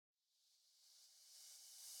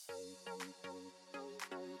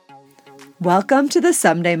Welcome to the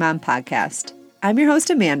Someday Mom podcast. I'm your host,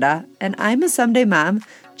 Amanda, and I'm a someday mom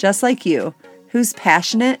just like you, who's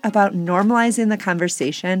passionate about normalizing the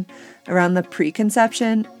conversation around the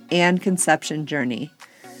preconception and conception journey.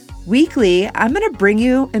 Weekly, I'm going to bring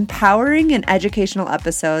you empowering and educational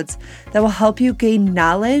episodes that will help you gain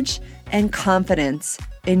knowledge and confidence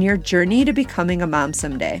in your journey to becoming a mom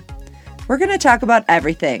someday. We're going to talk about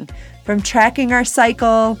everything from tracking our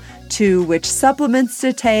cycle to which supplements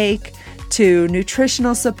to take, to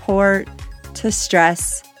nutritional support, to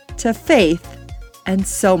stress, to faith, and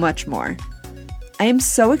so much more. I am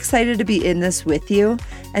so excited to be in this with you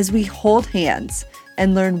as we hold hands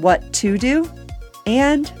and learn what to do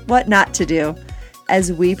and what not to do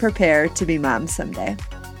as we prepare to be moms someday.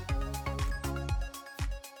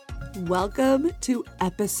 Welcome to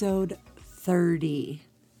episode 30.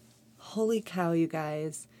 Holy cow, you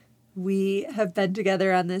guys. We have been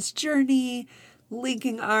together on this journey,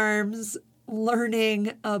 linking arms,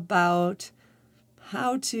 learning about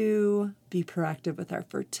how to be proactive with our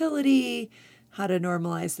fertility, how to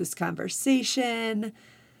normalize this conversation,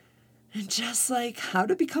 and just like how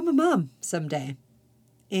to become a mom someday.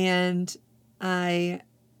 And I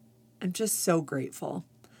am just so grateful.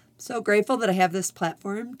 So grateful that I have this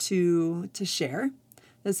platform to share.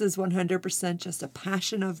 This is 100% just a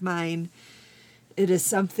passion of mine. It is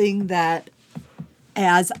something that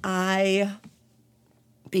as I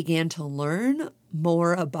began to learn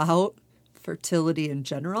more about fertility in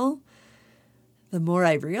general, the more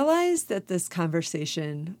I realized that this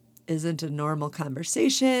conversation isn't a normal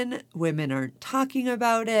conversation. Women aren't talking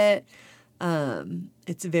about it.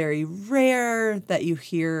 It's very rare that you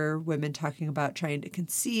hear women talking about trying to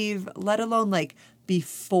conceive, let alone like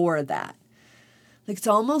before that. Like it's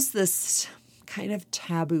almost this kind of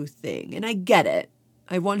taboo thing. And I get it.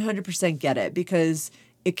 I 100% get it because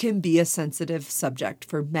it can be a sensitive subject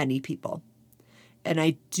for many people. And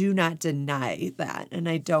I do not deny that. And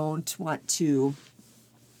I don't want to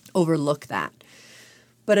overlook that.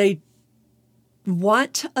 But I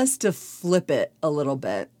want us to flip it a little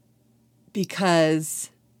bit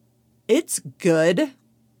because it's good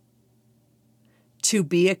to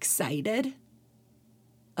be excited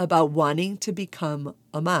about wanting to become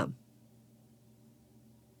a mom.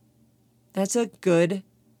 That's a good,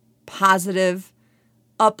 positive,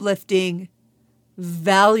 uplifting,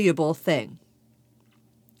 valuable thing.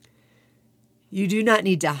 You do not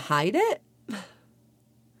need to hide it.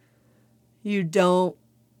 You don't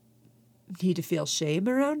need to feel shame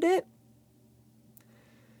around it.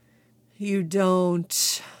 You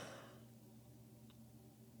don't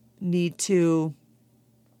need to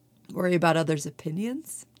worry about others'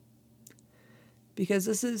 opinions because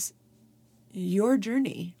this is your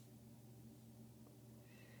journey.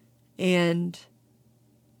 And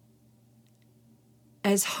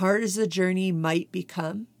as hard as the journey might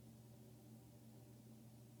become,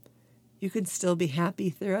 you can still be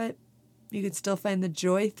happy through it. You can still find the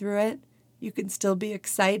joy through it. You can still be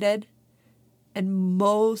excited. And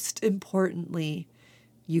most importantly,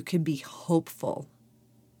 you can be hopeful.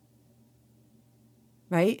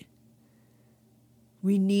 Right?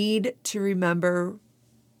 We need to remember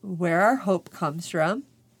where our hope comes from.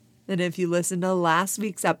 And if you listen to last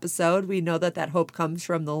week's episode, we know that hope comes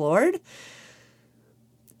from the Lord.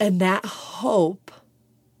 And that hope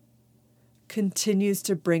continues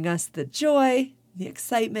to bring us the joy, the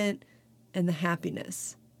excitement, and the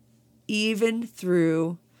happiness, even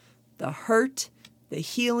through the hurt, the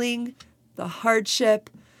healing, the hardship,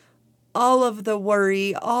 all of the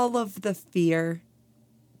worry, all of the fear,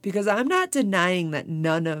 because I'm not denying that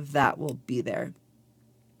none of that will be there.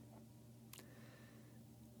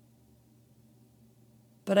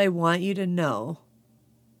 But I want you to know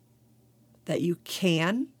that you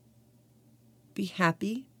can be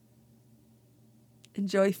happy and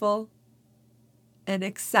joyful and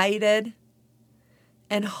excited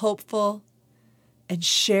and hopeful and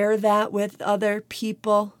share that with other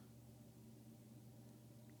people,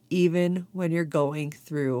 even when you're going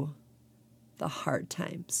through the hard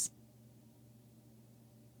times.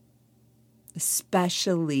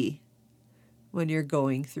 Especially when you're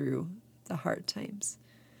going through the hard times.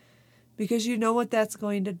 Because you know what that's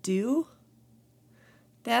going to do?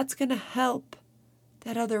 That's going to help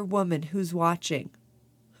that other woman who's watching,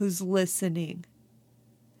 who's listening,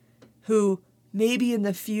 who maybe in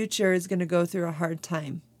the future is going to go through a hard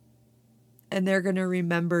time. And they're going to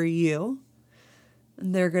remember you.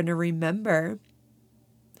 And they're going to remember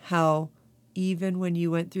how even when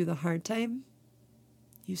you went through the hard time,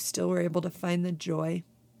 you still were able to find the joy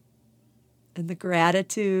and the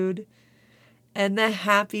gratitude and the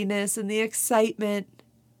happiness and the excitement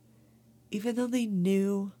even though they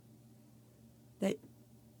knew that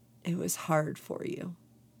it was hard for you.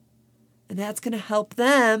 And that's going to help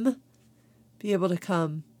them be able to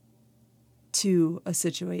come to a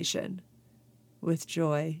situation with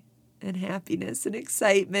joy and happiness and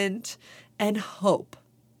excitement and hope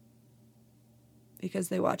because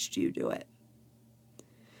they watched you do it.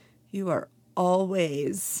 You are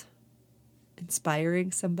always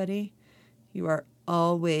inspiring somebody. You are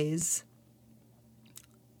always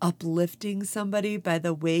uplifting somebody by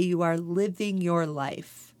the way you are living your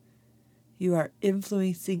life. You are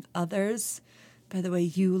influencing others by the way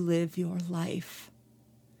you live your life.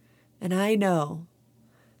 And I know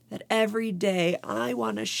that every day I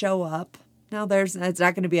want to show up. Now, it's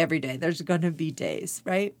not going to be every day. There's going to be days,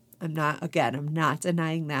 right? I'm not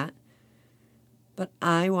denying that. But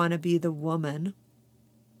I want to be the woman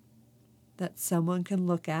that someone can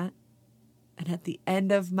look at, and at the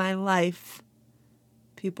end of my life,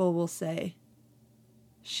 people will say,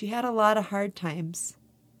 she had a lot of hard times.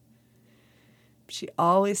 She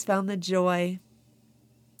always found the joy.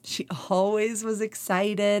 She always was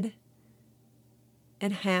excited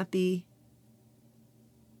and happy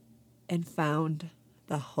and found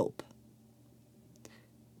the hope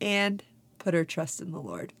and put her trust in the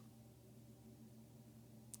Lord.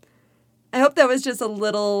 I hope that was just a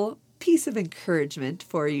little piece of encouragement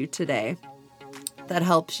for you today that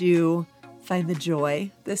helps you find the joy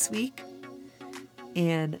this week.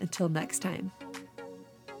 And until next time,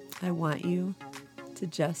 I want you to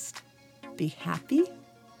just be happy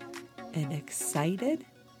and excited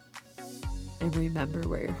and remember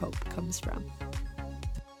where your hope comes from.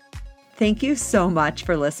 Thank you so much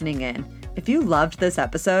for listening in. If you loved this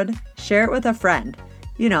episode, share it with a friend.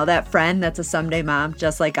 You know, that friend that's a someday mom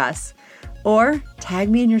just like us. Or tag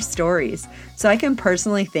me in your stories so I can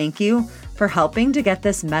personally thank you for helping to get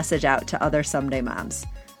this message out to other someday moms.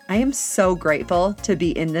 I am so grateful to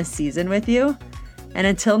be in this season with you. And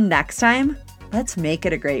until next time, let's make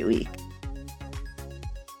it a great week.